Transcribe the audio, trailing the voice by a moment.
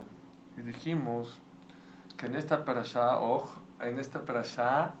Y dijimos que en esta parashá, en esta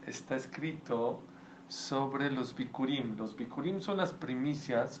parashá está escrito sobre los bikurim. Los bikurim son las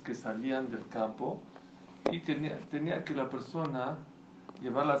primicias que salían del campo y tenía que la persona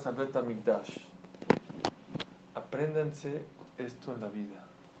llevarlas al Bet HaMikdash. Apréndanse esto en la vida.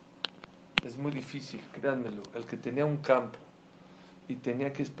 Es muy difícil, créanmelo. El que tenía un campo y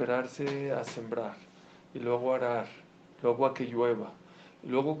tenía que esperarse a sembrar, y luego arar, luego a que llueva, y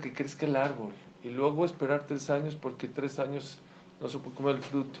luego que crezca el árbol, y luego esperar 3 años porque 3 años no se puede comer el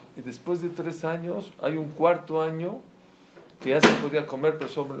fruto. Y después de 3 años hay un cuarto año que ya se podía comer, pero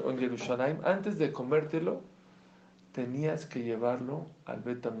sobre en Jerusalén, antes de comértelo, tenías que llevarlo al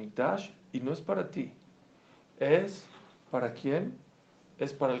Bet HaMikdash, y no es para ti, es para quién,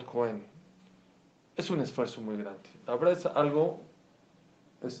 es para el Cohen. Es un esfuerzo muy grande. Habrá algo,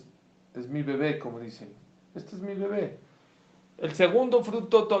 es, es mi bebé, como dicen. Este es mi bebé. El segundo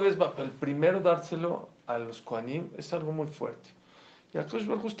fruto todavía es bajo. El primero dárselo a los Kohanim es algo muy fuerte. Y Akadosh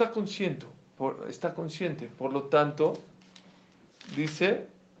Baruj Hu está consciente. Por lo tanto, dice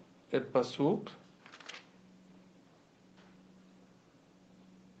el Pasuk,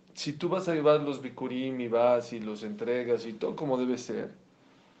 si tú vas a llevar los Bikurim y vas y los entregas y todo como debe ser,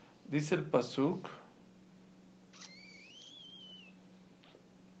 dice el Pasuk,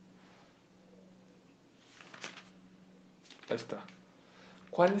 ahí está.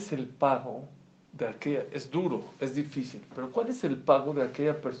 ¿Cuál es el pago de aquella? Es duro, es difícil, pero ¿cuál es el pago de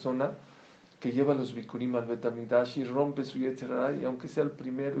aquella persona que lleva los bikurim al Betamidash y rompe su Yetzer Hara, y aunque sea el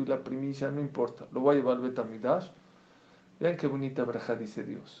primero y la primicia, no importa, lo voy a llevar al Betamidash? Vean qué bonita braja dice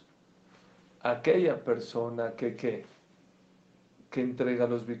Dios. Aquella persona que entrega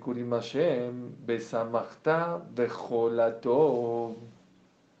los bikurim a Hashem, besamachta becholato,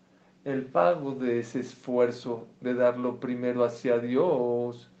 el pago de ese esfuerzo de darlo primero hacia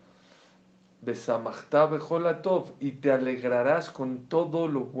Dios, besamachta becholatov, y te alegrarás con todo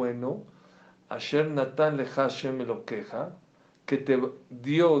lo bueno, Asher Natan leja Hashem Elokeja, que te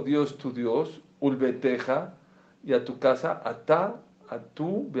dio Dios tu Dios, Ulbeteja, y a tu casa, a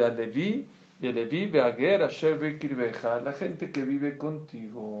tú, ve a Levi, y a Levi, ve a Ger, Asher Bekirbeja, la gente que vive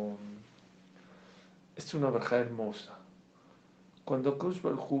contigo. Es una verja hermosa. Cuando Kosh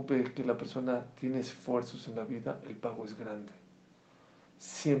Baruj ve que la persona tiene esfuerzos en la vida, el pago es grande.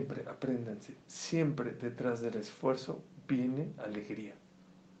 Siempre, apréndanse, siempre detrás del esfuerzo viene alegría.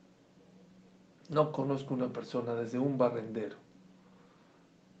 No conozco una persona, desde un barrendero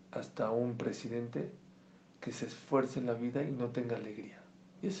hasta un presidente, que se esfuerce en la vida y no tenga alegría.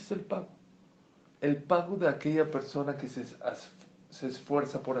 Y ese es el pago. El pago de aquella persona que se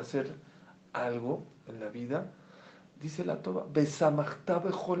esfuerza por hacer algo en la vida, dice la Toba, Besamachta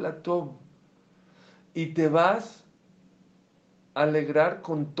bejolatov, y te vas a alegrar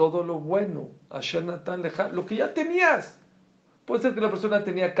con todo lo bueno. Asher Natan leja, lo que ya tenías. Puede ser que la persona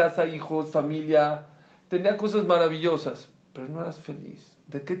tenía casa, hijos, familia, tenía cosas maravillosas, pero no eras feliz.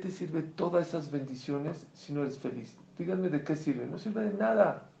 ¿De qué te sirve todas esas bendiciones si no eres feliz? Díganme de qué sirve. No sirve de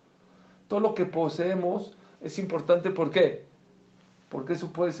nada. Todo lo que poseemos es importante. ¿Por qué? Porque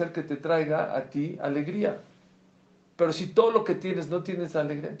eso puede ser que te traiga a ti alegría. Pero si todo lo que tienes no tienes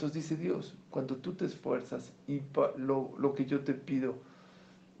alegría, entonces dice Dios, cuando tú te esfuerzas y lo que yo te pido,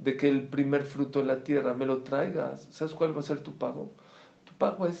 de que el primer fruto de la tierra me lo traigas, ¿sabes cuál va a ser tu pago? Tu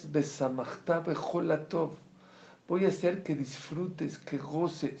pago es besamachta bejolatov. Voy a hacer que disfrutes, que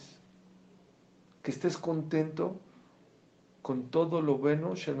goces, que estés contento con todo lo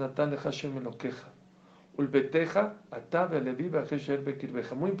bueno. Shenatan Hashem me lo queja. Ulbeteja, atabe aleviva, gesher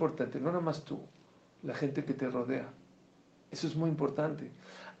bekirbeja. Muy importante, no nada más tú, la gente que te rodea. Eso es muy importante.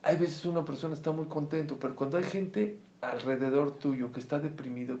 Hay veces una persona está muy contento, pero cuando hay gente alrededor tuyo que está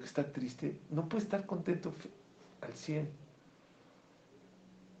deprimido, que está triste, no puede estar contento al 100.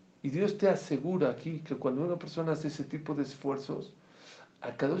 Y Dios te asegura aquí que cuando una persona hace ese tipo de esfuerzos,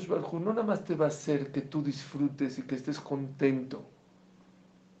 a Kadosh Baruj Hu no nada más te va a hacer que tú disfrutes y que estés contento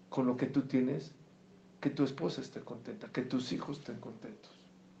con lo que tú tienes, que tu esposa esté contenta, que tus hijos estén contentos,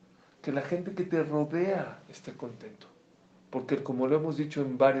 que la gente que te rodea esté contento. Porque como lo hemos dicho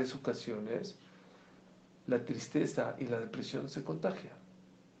en varias ocasiones, la tristeza y la depresión se contagian.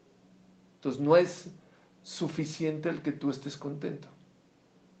 Entonces no es suficiente el que tú estés contento.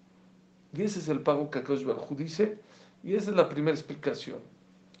 Y ese es el pago que Akadosh Baruj Hu dice, y esa es la primera explicación.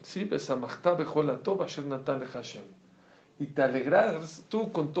 ¿Sí? Besamachta bejolatov asher natan lecha Hashem. Y te alegrarás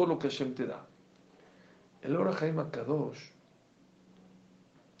tú con todo lo que Hashem te da. El Or HaChaim HaKadosh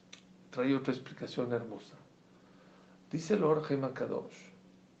trae otra explicación hermosa. Dice el Or HaChaim HaKadosh,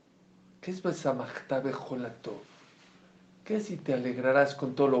 ¿qué es besamachta bejolatov? ¿Qué si te alegrarás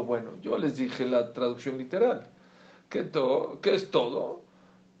con todo lo bueno? Yo les dije la traducción literal. ¿Qué es todo?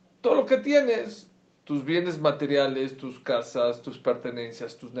 Todo lo que tienes. Tus bienes materiales, tus casas, tus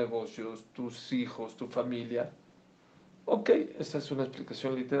pertenencias, tus negocios, tus hijos, tu familia. Ok, esa es una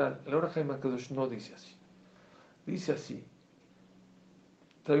explicación literal. El Or Jaime Akadosh no dice así. Dice así.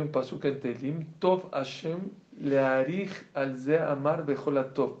 Trae un pasuk en Tehilim. Tov Hashem learich al ze amar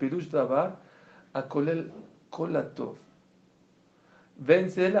becholatov. Pirush davar akolel kolatov. בין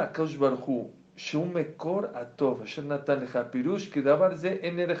זה לקדוש ברוך הוא, שהוא מקור הטוב, אשר נתן לך פירוש, כי דבר זה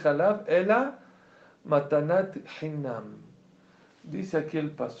אין ערך עליו, אלא מתנת חינם. Dice aquí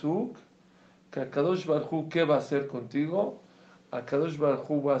el pasuk, que Akadosh Baruj Hu, ¿qué va a hacer contigo? Akadosh Baruj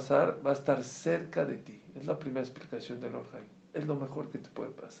Hu va a estar cerca de ti. Es la primera explicación del Orjai. Es lo mejor que te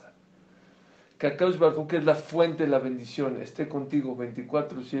puede pasar. Que Akadosh Baruj Hu, que es la fuente de la bendición, esté contigo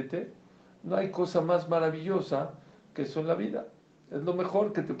 24/7, no hay cosa más maravillosa que eso en la vida. Es lo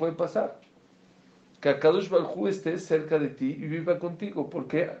mejor que te puede pasar. Que Akadosh Baruj Hu esté cerca de ti y viva contigo.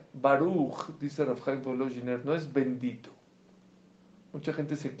 Porque Baruch, dice Rav Chaim Volozhiner, no es bendito. Mucha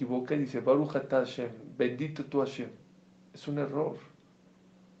gente se equivoca y dice Baruch atah Hashem, bendito tú Hashem. Es un error.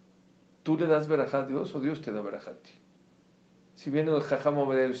 Tú le das verajá a Dios o Dios te da verajá a ti. Si viene el Jajam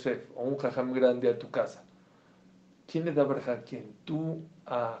Omedah Yosef o un Jajam grande a tu casa, ¿quién le da verajá a quién? ¿Tú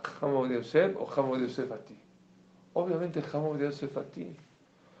a Jajam Omedah Yosef o Jajam Omedah Yosef a ti? Obviamente Jajam Omedah Yosef a ti.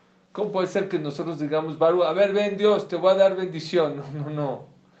 ¿Cómo puede ser que nosotros digamos, Baruch, a ver, ven Dios, te voy a dar bendición? No, no, no.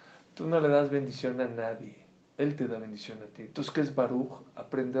 Tú no le das bendición a nadie. Él te da bendición a ti. Entonces, ¿qué es Baruch?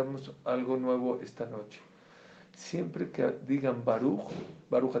 Aprendamos algo nuevo esta noche. Siempre que digan Baruch,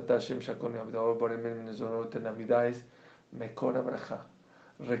 Baruch atah Hashem shakon yabdao boremen nezonot en Navidad es Mekor Abraha.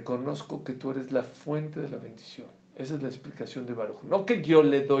 Reconozco que tú eres la fuente de la bendición. Esa es la explicación de Baruch. No que yo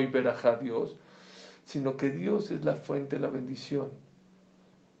le doy verajá a Dios, sino que Dios es la fuente de la bendición.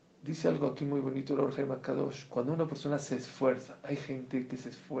 Dice algo aquí muy bonito el Or Jaime Akadosh. Cuando una persona se esfuerza, hay gente que se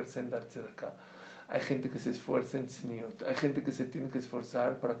esfuerza en darse de acá, hay gente que se esfuerza en tzniut, hay gente que se tiene que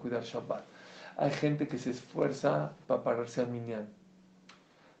esforzar para cuidar Shabbat, hay gente que se esfuerza para pararse al minyan.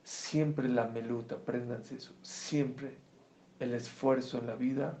 Siempre la meluta, apréndanse eso, siempre el esfuerzo en la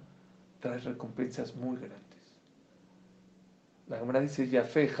vida trae recompensas muy grandes. La Gemara dice,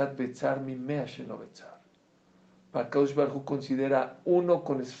 Yafeh hat betzar mi mea shelo betzar. Para Akadosh Baruj Hu considera uno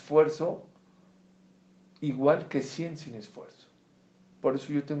con esfuerzo igual que 100 sin esfuerzo. Por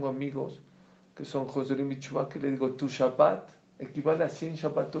eso yo tengo amigos que son Joserim Michua, que le digo, tu Shabbat equivale a 100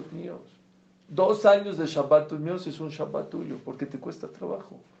 Shabbatot míos. 2 años de Shabbatot míos es un Shabbat tuyo, porque te cuesta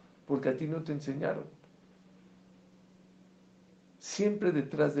trabajo, porque a ti no te enseñaron. Siempre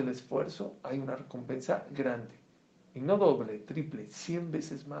detrás del esfuerzo hay una recompensa grande. Y no doble, triple, 100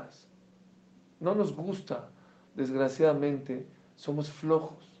 veces más. No nos gusta. Desgraciadamente, somos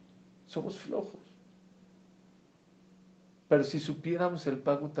flojos. Pero si supiéramos el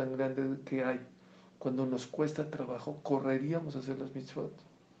pago tan grande que hay, cuando nos cuesta trabajo, correríamos a hacer las mitzvot.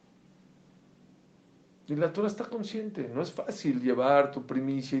 Y la Torah está consciente, no es fácil llevar tu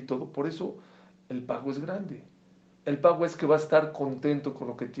primicia y todo, por eso el pago es grande. El pago es que vas a estar contento con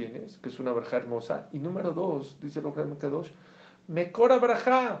lo que tienes, que es una verajá hermosa. Y número 2, dice el Orjai Kadosh, Mekor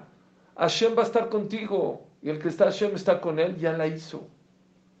Abraha, Hashem va a estar contigo. Y el que está Hashem está con él, ya la hizo.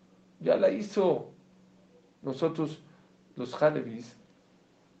 Nosotros, los Halevis,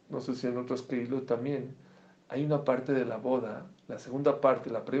 no sé si en otros Keilot también, hay una parte de la boda, la segunda parte,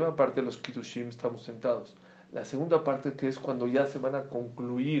 la primera parte de los Kiddushim estamos sentados. La segunda parte que es cuando ya se van a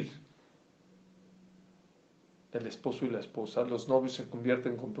concluir el esposo y la esposa, los novios se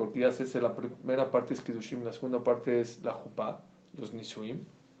convierten con porque ya se la primera parte es Kiddushim, la segunda parte es la Jupá, los Nisuim.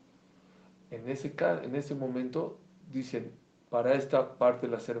 En ese momento dicen, para esta parte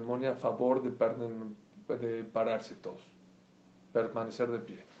de la ceremonia, a favor de pararse todos, permanecer de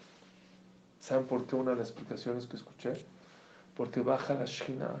pie. ¿Saben por qué? Una de las explicaciones que escuché, porque baja la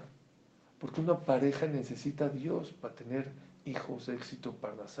Shekhinah, porque una pareja necesita a Dios para tener hijos, éxito,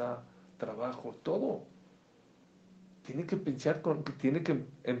 parnasá, trabajo, todo. Tiene que empezar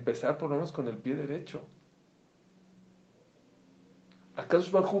por lo menos con el pie derecho.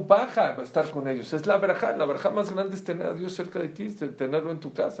 Akadosh Baruj Hu baja, va a estar con ellos. Es la verajá más grande es tener a Dios cerca de ti, es tenerlo en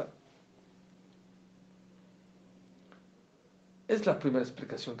tu casa. Es la primera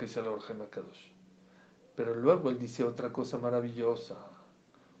explicación que dice el Or Jaime Akadosh. Pero luego él dice otra cosa maravillosa.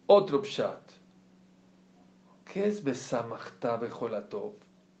 Otro pshat. ¿Qué es besamachta bejolatov?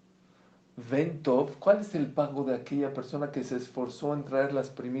 Ventov, ¿cuál es el pago de aquella persona que se esforzó en traer las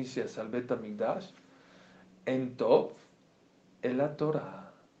primicias al Bet HaMikdash? En Tov, en la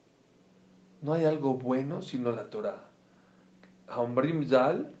Torah. No hay algo bueno sino la Torah. Haomrim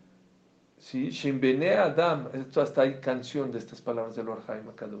Zal, ¿sí? Shem Bene Adam, esto hasta hay canción de estas palabras del Or Haim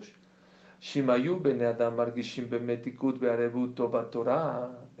Akadosh. Shimayu Bene Adam Margishim Bemetikut Bearebut Tova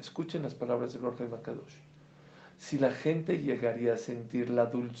Torah. Escuchen las palabras del Or Haim Akadosh. Si la gente llegaría a sentir la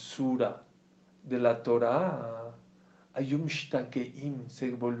dulzura de la Torah, Ayum Shtakeim,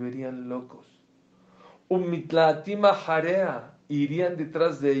 se volverían locos. Mitlatima Harea, irían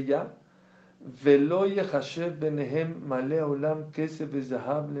detrás de ella. Velo Yehashev Benehem Male Olam Kesef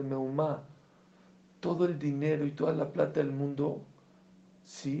Zahab Lemeuma. Todo el dinero y toda la plata del mundo,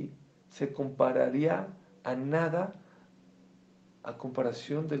 sí, se compararía a nada a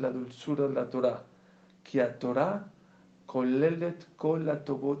comparación de la dulzura de la Torah. Que a Torah kolelet kol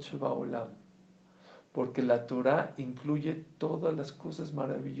atobot shebaolam. Porque la Torah incluye todas las cosas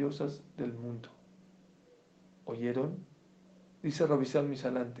maravillosas del mundo. ¿Oyeron? Dice Rabizal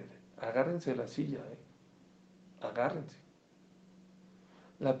Misalante, agárrense la silla, agárrense.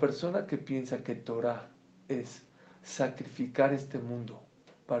 La persona que piensa que Torah es sacrificar este mundo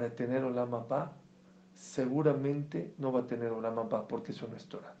para tener Olam Haba, seguramente no va a tener Olam Haba, porque eso no es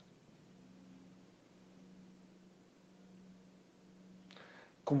Torah.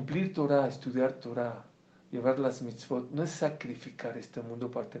 Cumplir Torah, estudiar Torah, llevar las mitzvot, no es sacrificar este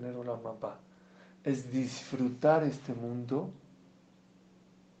mundo para tener Olam Haba, es disfrutar este mundo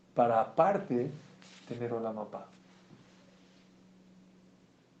para aparte tener Olam Haba.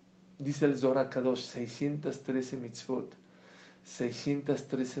 Dice el Zohar Kadosh, 613 mitzvot,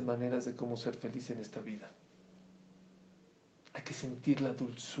 613 maneras de cómo ser feliz en esta vida. Hay que sentir la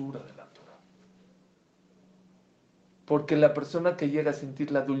dulzura de la Torah. Porque la persona que llega a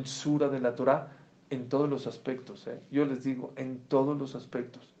sentir la dulzura de la Torah, en todos los aspectos, yo les digo, en todos los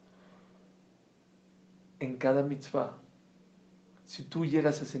aspectos, en cada mitzvah, si tú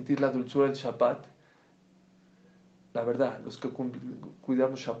llegas a sentir la dulzura del Shabbat, la verdad, los que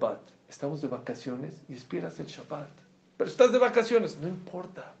cuidamos Shabbat, estamos de vacaciones y esperas el Shabbat. Pero estás de vacaciones, no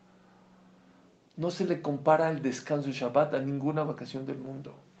importa. No se le compara el descanso de Shabbat a ninguna vacación del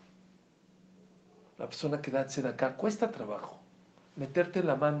mundo. La persona que da tzedakah cuesta trabajo. Meterte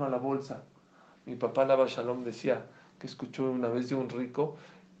la mano a la bolsa. Mi papá Lava Shalom decía que escuchó una vez de un rico,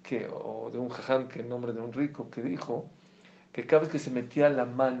 o de un jajam, que en nombre de un rico, que dijo que cada vez que se metía la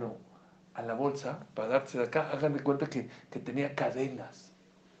mano a la bolsa para darse de acá, hagan de cuenta que tenía cadenas.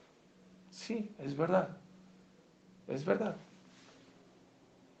 Sí, es verdad. Es verdad.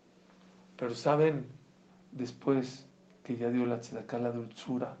 Pero saben, después que ya dio la tzedakah, la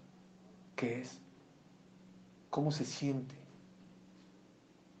dulzura, ¿qué es? ¿Cómo se siente?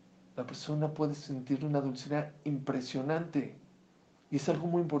 La persona puede sentir una dulzura impresionante. Y es algo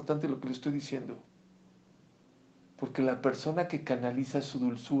muy importante lo que le estoy diciendo. Porque la persona que canaliza su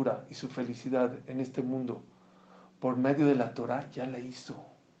dulzura y su felicidad en este mundo por medio de la Torah, ya la hizo.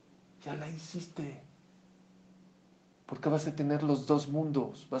 Ya la hiciste. Porque vas a tener los dos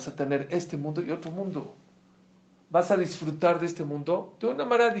mundos. Vas a tener este mundo y otro mundo. Vas a disfrutar de este mundo de una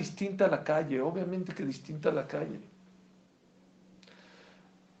manera distinta a la calle. Obviamente que distinta a la calle.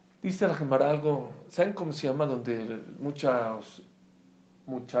 Dice la Gemara algo, ¿saben cómo se llama? Donde muchos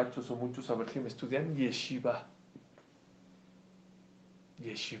muchachos o muchos averjim estudian yeshiva.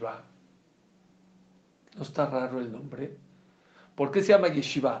 Yeshiva. ¿No está raro el nombre? ¿Por qué se llama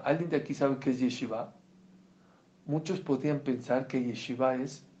yeshiva? ¿Alguien de aquí sabe qué es yeshiva? Muchos podían pensar que yeshiva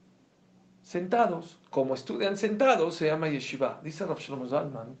es sentados. Como estudian sentados, se llama yeshiva. Dice Rav Shlomo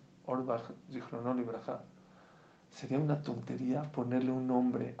Zalman, Orbach, Zichrono Libraja, sería una tontería ponerle un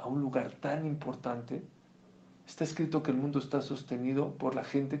nombre a un lugar tan importante. Está escrito que el mundo está sostenido por la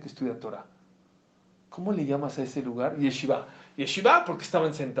gente que estudia Torah. ¿Cómo le llamas a ese lugar? Yeshiva. Yeshiva porque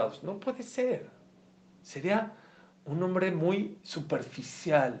estaban sentados. No puede ser. Sería un nombre muy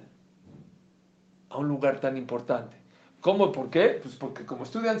superficial a un lugar tan importante. ¿Cómo? ¿Por qué? Pues porque como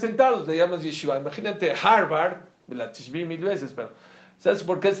estudian sentados le llamas yeshiva. Imagínate Harvard, me la tishbi 1000 veces, pero ¿sabes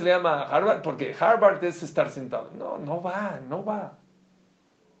por qué se le llama Harvard? Porque Harvard es estar sentado. No, no va.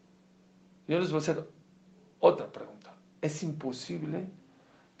 Yo les voy a hacer otra pregunta. Es imposible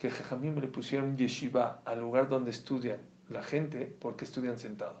que Jajamim le pusieron yeshiva al lugar donde estudian la gente porque estudian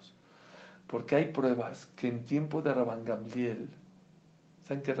sentados. Porque hay pruebas que en tiempo de Rabban Gamliel,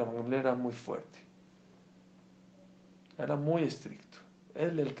 saben que Rabban Gamliel era muy fuerte, era muy estricto.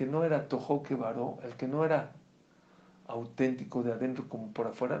 Él, el que no era tojoque varó, el que no era auténtico de adentro como por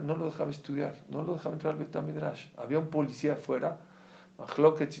afuera, no lo dejaba estudiar, no lo dejaba entrar al Bet Midrash. Había un policía afuera,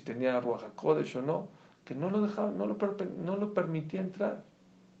 Mahloket, si tenía Ruach HaKodesh o no, que no lo dejaba, no lo permitía entrar.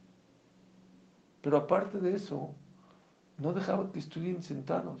 Pero aparte de eso, no dejaba que estudien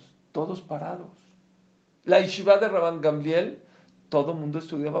sentados, todos parados. La yeshiva de Rabban Gamliel todo el mundo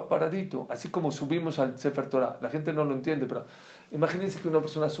estudiaba paradito, así como subimos al Sefer Torah. La gente no lo entiende, pero imagínense que una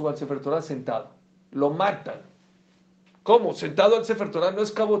persona suba al Sefer Torah sentado. Lo matan. ¿Cómo? Sentado al Sefer Torah no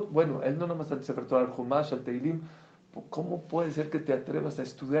es cabo. Bueno, él no nomás al Sefer Torah, al Humash, al Teilim. ¿Cómo puede ser que te atrevas a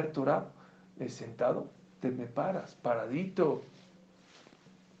estudiar Torah sentado? Te me paras, paradito.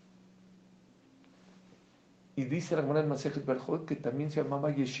 Y dice la Gemara en Masejet Berjot que también se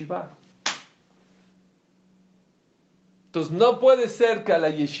llamaba Yeshiva. Entonces no puede ser que a la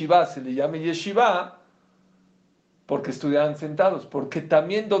Yeshiva se le llame Yeshiva porque estudiaban sentados, porque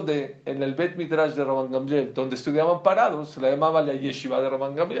también donde en el Bet Midrash de Rabban Gamliel, donde estudiaban parados, se le llamaba la Yeshiva de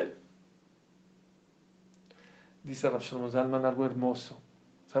Rabban Gamliel. Dice Rav Shlomo Zalman algo hermoso.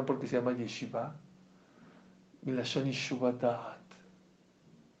 ¿Saben por qué se llama Yeshiva? Milashon Yeshuva Da'at.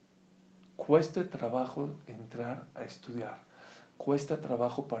 Cuesta trabajo entrar a estudiar. Cuesta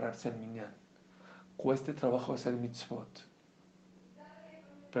trabajo pararse al minyan. Cuesta trabajo hacer mitzvot.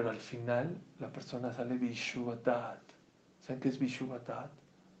 Pero al final la persona sale Yeshuva Da'at. ¿Saben qué es Yeshuva Da'at?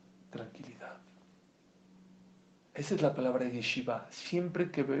 Tranquilidad. Esa es la palabra Yeshiva.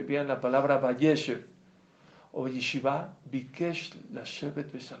 Siempre que vean la palabra Vayeshev o Yeshiva, Bikesh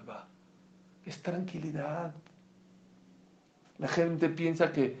Lashevet Beshalva. Es tranquilidad. La gente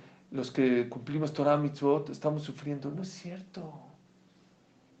piensa que los que cumplimos Torah Mitzvot estamos sufriendo. No es cierto.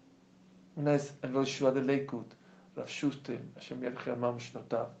 Una vez en Rosh Hashanah de Lakewood, Rav Schuster, Hashem Yerhamam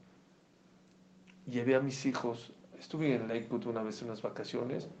Shnotav, llevé a mis hijos, estuve en Lakewood una vez en unas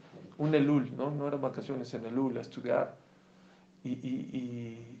vacaciones, un Elul, no eran vacaciones, en Elul a estudiar,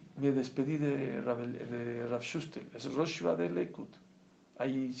 y me despedí de Rav Schuster, es Rosh Hashanah de Lakewood,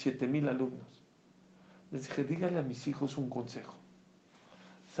 hay 7,000 alumnos. Les dije, díganle a mis hijos un consejo.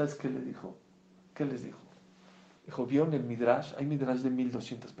 ¿Sabes qué le dijo? ¿Qué les dijo? Dijo, ¿vieron el Midrash? Hay Midrash de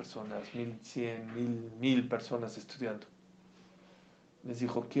 1,200 personas, 1,100, 1,000 personas estudiando. Les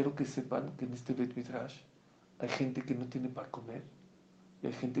dijo, quiero que sepan que en este Bet Midrash hay gente que no tiene para comer y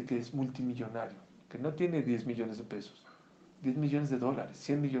hay gente que es multimillonario, que no tiene 10 millones de pesos, 10 millones de dólares,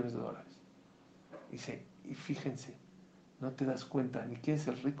 100 millones de dólares. Dice, y fíjense, no te das cuenta ni quién es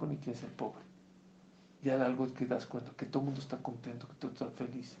el rico ni quién es el pobre. Ya algo que das cuenta, que todo el mundo está contento, que todo está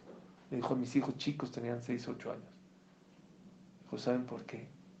feliz. Le dijo a mis hijos chicos, tenían 6, 8 años. Dijo, ¿saben por qué?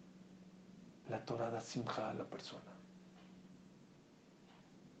 La Torah da simja a la persona.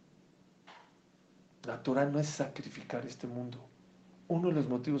 La Torah no es sacrificar este mundo. Uno de los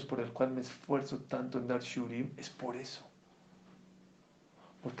motivos por el cual me esfuerzo tanto en dar shurim es por eso.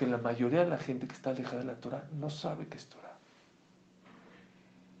 Porque la mayoría de la gente que está alejada de la Torah no sabe qué es Torah.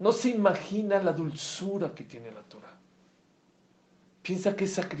 No se imagina la dulzura que tiene la Torah. Piensa que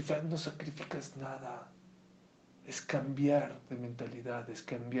es sacrificar, no sacrificas nada. Es cambiar de mentalidad, es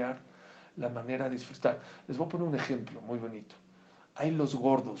cambiar la manera de disfrutar. Les voy a poner un ejemplo muy bonito. Hay los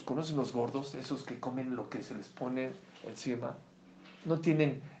gordos, ¿conocen los gordos? Esos que comen lo que se les pone encima. No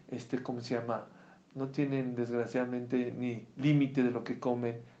tienen, ¿cómo se llama? No tienen, desgraciadamente, ni límite de lo que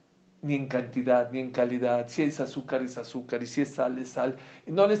comen, ni en cantidad, ni en calidad. Si es azúcar, y si es sal.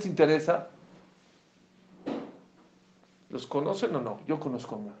 Y no les interesa. ¿Los conocen o no? Yo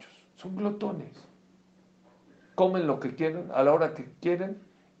conozco a muchos. Son glotones. Comen lo que quieren, a la hora que quieren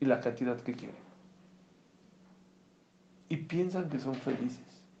y la cantidad que quieren. Y piensan que son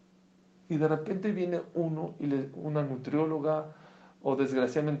felices. Y de repente viene uno, una nutrióloga, o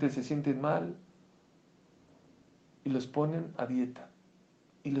desgraciadamente se sienten mal, y los ponen a dieta.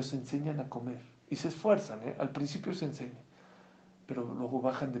 Y los enseñan a comer. Y se esfuerzan, al principio se enseñan. Pero luego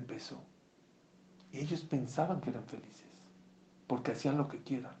bajan de peso. Y ellos pensaban que eran felices. Porque hacían lo que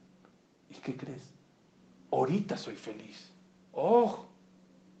quieran. ¿Y qué crees? Ahorita soy feliz. ¡Oh!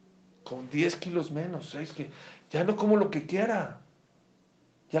 Con 10 kilos menos. ¿Sabes qué? Ya no como lo que quiera.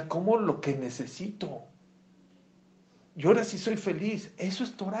 Ya como lo que necesito. Y ahora sí soy feliz. Eso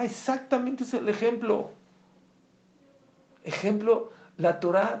es Torah. Exactamente es el ejemplo. Ejemplo, la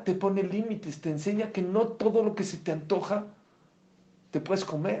Torah te pone límites. Te enseña que no todo lo que se te antoja te puedes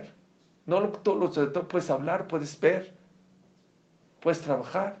comer. No todo lo que te puedes hablar, puedes ver. Puedes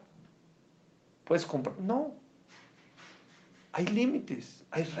trabajar. Puedes comprar. No. Hay límites.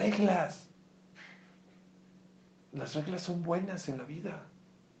 Hay reglas. Las reglas son buenas en la vida.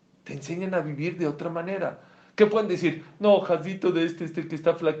 Te enseñan a vivir de otra manera. ¿Qué pueden decir? No, Jacito de este que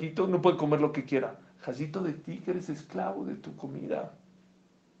está flaquito, no puede comer lo que quiera. Jacito de ti, que eres esclavo de tu comida.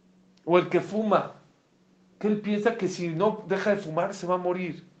 O el que fuma, que él piensa que si no deja de fumar se va a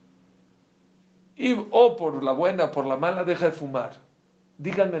morir. O por la buena, por la mala, deja de fumar.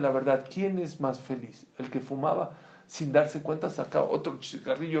 Díganme la verdad, ¿quién es más feliz? ¿El que fumaba sin darse cuenta, sacaba otro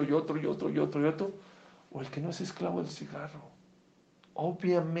cigarrillo y otro y otro y otro y otro? ¿O el que no es esclavo del cigarro?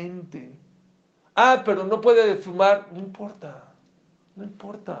 Obviamente. Ah, pero no puede fumar. No importa. No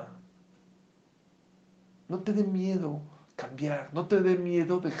importa. No te dé miedo cambiar. No te dé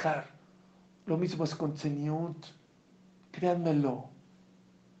miedo dejar. Lo mismo es con Tzeniut. Créanmelo.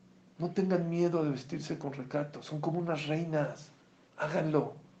 No tengan miedo de vestirse con recato. Son como unas reinas.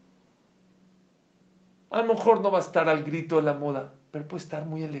 Háganlo. A lo mejor no va a estar al grito de la moda, pero puede estar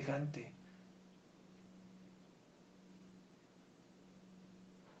muy elegante.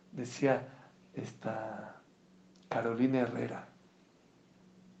 Decía esta Carolina Herrera,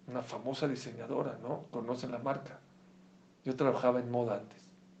 una famosa diseñadora, ¿no? Conocen la marca. Yo trabajaba en moda antes.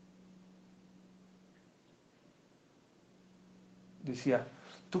 Decía,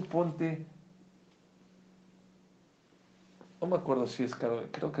 tú ponte, no me acuerdo si es Carolina,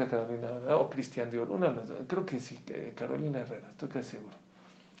 creo que Carolina Herrera o Cristian Dior, una de las dos, creo que sí, que Carolina Herrera, estoy casi seguro.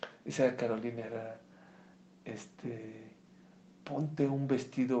 Dice Carolina Herrera, ponte un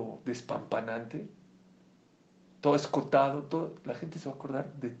vestido despampanante, todo escotado, todo, la gente se va a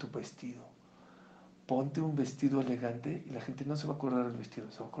acordar de tu vestido. Ponte un vestido elegante y la gente no se va a acordar del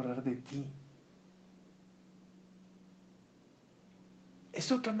vestido, se va a acordar de ti.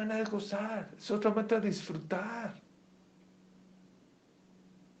 Es otra manera de gozar, es otra manera de disfrutar.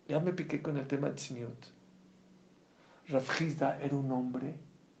 Ya me piqué con el tema de Tzniut. Rav Hizda era un hombre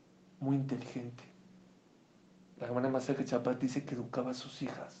muy inteligente. La Gemara Masechet Shabbat dice que educaba a sus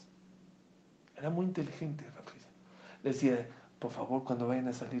hijas. Era muy inteligente, Rav Hizda. Les decía, por favor, cuando vayan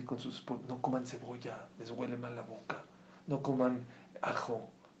a salir con sus esposos, no coman cebolla, les huele mal la boca. No coman ajo.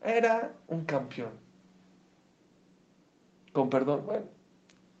 Era un campeón. Con perdón, bueno,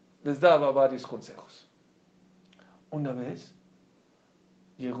 les daba varios consejos. Una vez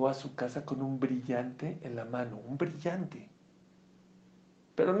llegó a su casa con un brillante en la mano, un brillante,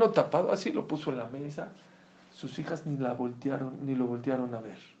 pero no tapado, así lo puso en la mesa. Sus hijas ni la voltearon, ni lo voltearon a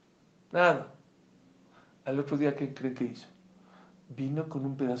ver. Nada. Al otro día, ¿qué creen que hizo? Vino con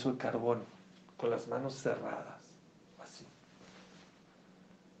un pedazo de carbón, con las manos cerradas, así.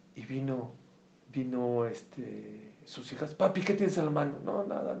 Y vino sus hijas, papi, ¿qué tienes en la mano? No,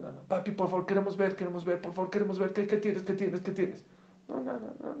 nada, nada. Papi, por favor, queremos ver, por favor, queremos ver, ¿qué tienes, qué tienes, qué tienes? No,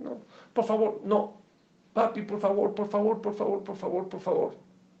 nada, no, no. Por favor, no. Papi, por favor, por favor, por favor, por favor, por favor.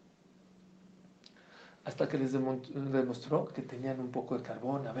 Hasta que les demostró que tenían un poco de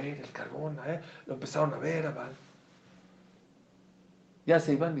carbón. A ver, el carbón, lo empezaron a ver, a ver. Ya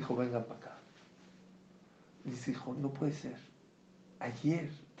se iban, dijo, vengan para acá. Y les dijo, no puede ser.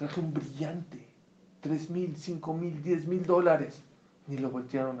 Ayer traje un brillante, 3,000, 5,000, 10,000 dólares. Ni lo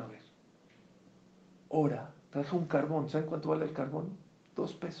voltearon a ver. Ahora, traje un carbón. ¿Saben cuánto vale el carbón?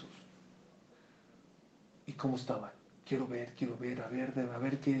 2 pesos. ¿Y cómo estaban? A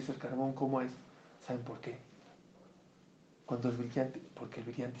ver qué es el carbón, cómo es. ¿Saben por qué? Porque el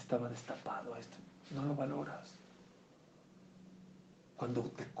brillante estaba destapado, no lo valoras. Cuando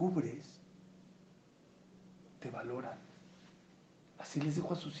te cubres, te valoran. Así les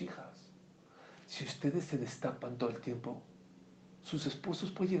dijo a sus hijas. Si ustedes se destapan todo el tiempo, sus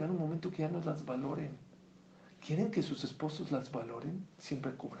esposos puede llegar un momento que ya no las valoren. ¿Quieren que sus esposos las valoren?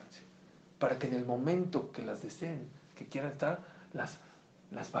 Siempre cúbranse. Para que en el momento que las deseen, que quieran estar,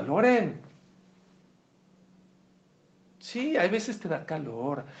 las valoren. Sí, hay veces te da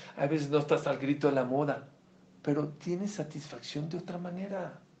calor, hay veces no estás al grito de la moda, pero tienes satisfacción de otra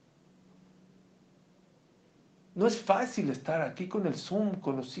manera. No es fácil estar aquí con el Zoom,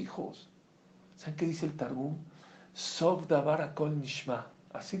 con los hijos. ¿Saben qué dice el Targum? Sov davar kol nishma.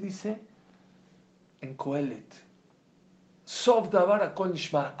 Así dice en Coelet. Sov davar kol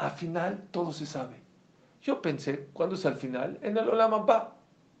nishma. Al final todo se sabe. Yo pensé, ¿cuándo es al final? En el Olam Abba.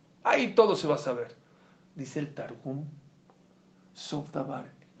 Ahí todo se va a saber. Dice el Targum. Sov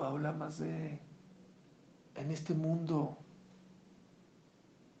davar. Paola Mazé. En este mundo.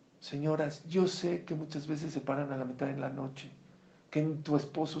 Señoras, yo sé que muchas veces se paran a la mitad de la noche, que tu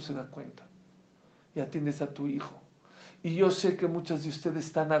esposo se da cuenta y atiendes a tu hijo. Y yo sé que muchas de ustedes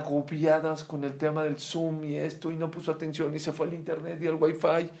están agobiadas con el tema del Zoom y esto y no puso atención y se fue al internet y al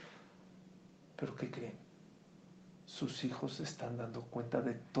wifi. Pero ¿qué creen? Sus hijos se están dando cuenta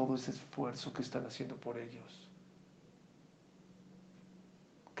de todo ese esfuerzo que están haciendo por ellos.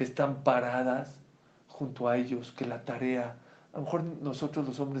 Que están paradas junto a ellos, que la tarea, a lo mejor nosotros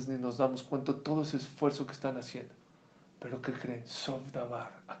los hombres ni nos damos cuenta de todo ese esfuerzo que están haciendo. Pero ¿qué creen? Sov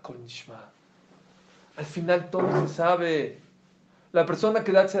davar akol nishma. Al final todo se sabe. La persona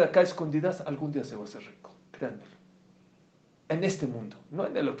que hace de acá escondidas algún día se va a hacer rico, créanmelo. En este mundo, no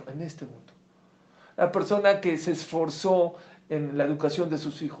en el otro, en este mundo. La persona que se esforzó en la educación de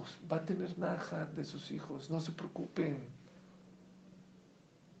sus hijos va a tener naja de sus hijos, no se preocupen.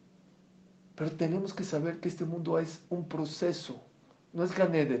 Pero tenemos que saber que este mundo es un proceso. No es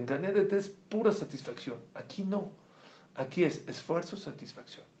Gan Eden. Gan Eden es pura satisfacción. Aquí no. Aquí es esfuerzo,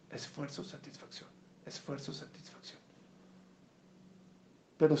 satisfacción. Esfuerzo, satisfacción. Esfuerzo, satisfacción.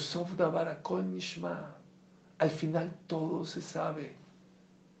 Pero Sof Davar Akol Nishma. Al final todo se sabe.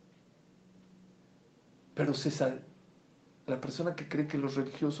 Pero la persona que cree que los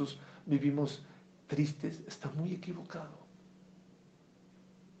religiosos vivimos tristes está muy equivocado.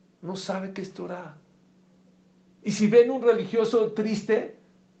 No sabe qué es Torah. Y si ven un religioso triste,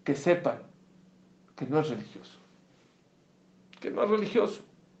 que sepan que no es religioso. Que no es religioso.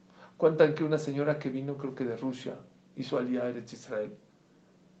 Cuentan que una señora que vino, creo que de Rusia, hizo aliyá a Eretz Israel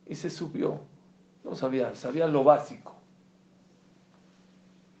y se subió. No sabía, sabía lo básico.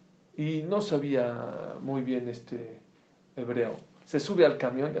 Y no sabía muy bien hebreo. Se sube al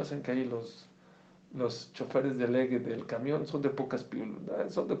camión, ya saben que ahí los choferes del eje del camión son de pocas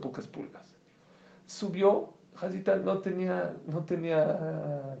pulgas, son de pocas pulgas. Subió, Jacita no tenía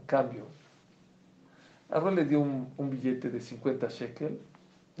cambio. Ahora le dio un billete de 50 shekel.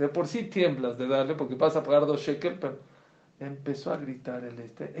 De por sí tiemblas de darle porque vas a pagar 2 shekel, pero empezó a gritar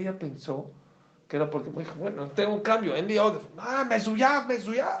Ella pensó que era porque me dijo, bueno, tengo un cambio, en día, Mesuyab,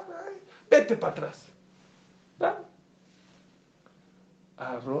 vete para atrás. ¿Va?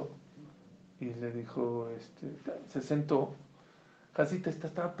 Agarró y le dijo, se sentó. Casita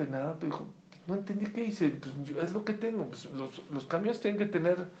estaba penada, pero dijo, no entendí qué hice, pues es lo que tengo, pues, los cambios tienen que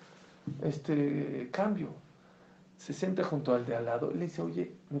tener cambio. Se sienta junto al de al lado y le dice,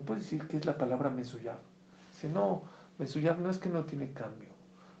 oye, ¿me puedes decir qué es la palabra Mesuyab? Dice, no, Mesuyab no es que no tiene cambio.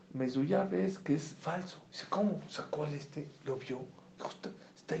 Mesuyab es que es falso. Dice, ¿cómo? Sacó lo vio. Dijo,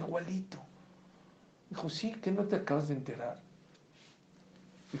 está igualito. Dijo, sí, ¿qué no te acabas de enterar?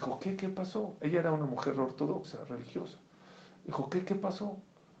 Dijo, ¿qué pasó? Ella era una mujer ortodoxa, religiosa. Dijo, ¿qué pasó?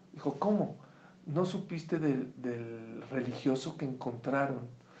 Dijo, ¿cómo? ¿No supiste del religioso que encontraron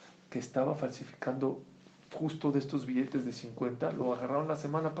que estaba falsificando justo de estos billetes de 50? Lo agarraron la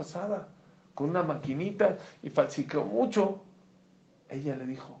semana pasada con una maquinita y falsificó mucho. Ella le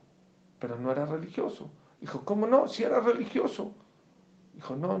dijo, pero no era religioso. Dijo, ¿cómo no? Si era religioso.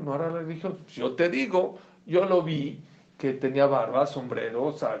 Dijo, no era religioso. Pues yo te digo, yo lo vi, que tenía barba,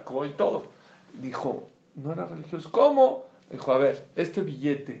 sombrero, saco y todo. Dijo, no era religioso. ¿Cómo? Dijo, a ver, ¿este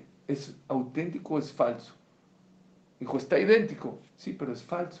billete es auténtico o es falso? Dijo, está idéntico. Sí, pero es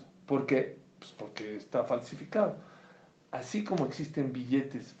falso. ¿Por qué? Pues porque está falsificado. Así como existen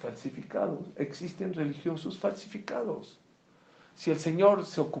billetes falsificados, existen religiosos falsificados. Si el Señor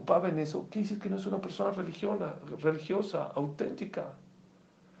se ocupaba en eso, quiere decir que no es una persona religiosa, auténtica.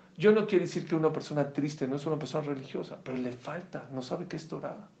 Yo no quiero decir que una persona triste no es una persona religiosa, pero le falta, no sabe qué es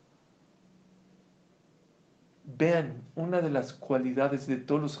Torah. Vean, una de las cualidades de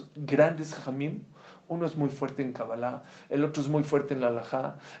todos los grandes Jamim, uno es muy fuerte en Kabbalah, el otro es muy fuerte en la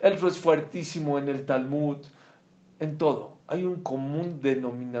Halajá, el otro es fuertísimo en el Talmud, en todo. Hay un común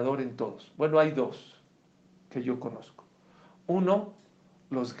denominador en todos. Bueno, hay dos que yo conozco. Uno,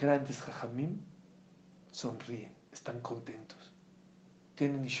 los grandes Jajamim sonríen, están contentos,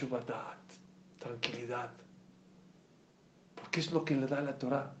 tienen Yishuvadat, tranquilidad, porque es lo que le da la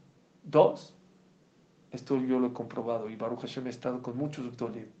Torah. Dos, esto yo lo he comprobado y Baruch Hashem he estado con muchos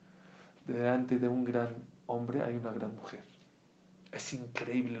Gdolim. Delante de un gran hombre hay una gran mujer. Es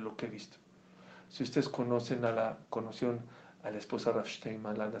increíble lo que he visto. Si ustedes conocieron a la esposa Rav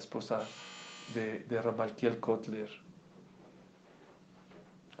Steinman, a la esposa de Ramalkiel Kotler,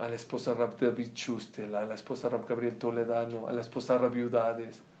 a la esposa Rab David Schustel, a la esposa Rab Gabriel Toledano, a la esposa Rab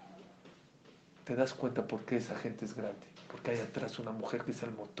Yudades, te das cuenta por qué esa gente es grande. Porque hay atrás una mujer que es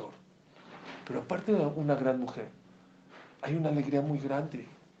el motor. Pero aparte de una gran mujer, hay una alegría muy grande.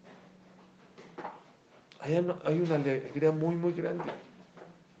 Hay una alegría muy, muy grande.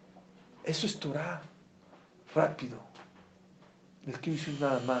 Eso es Torah. Rápido. Les quiero decir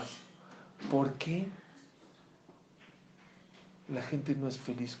nada más. ¿Por qué la gente no es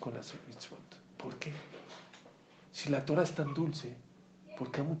feliz con las mitzvot? ¿Por qué? Si la Torah es tan dulce,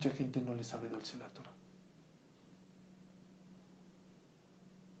 ¿por qué a mucha gente no le sabe dulce la Torah?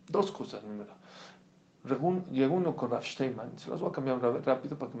 Dos cosas, número. Llegó uno con Rav Steinman, se los voy a cambiar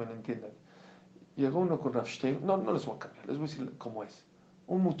rápido para que me lo entiendan. Llegó uno con Rav Steinman, no les voy a cambiar, les voy a decir cómo es.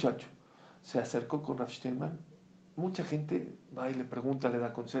 Un muchacho se acercó con Rav Steinman, mucha gente va y le pregunta, le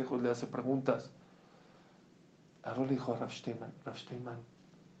da consejos, le hace preguntas. Ahora le dijo a Rav Steinman,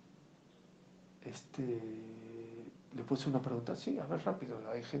 le puse una pregunta, sí, a ver rápido,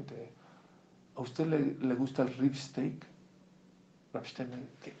 hay gente. ¿A usted le gusta el rib steak? Rav Steinman,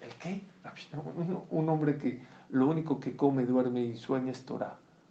 ¿el qué? Un hombre que lo único que come, duerme y sueña es Torah.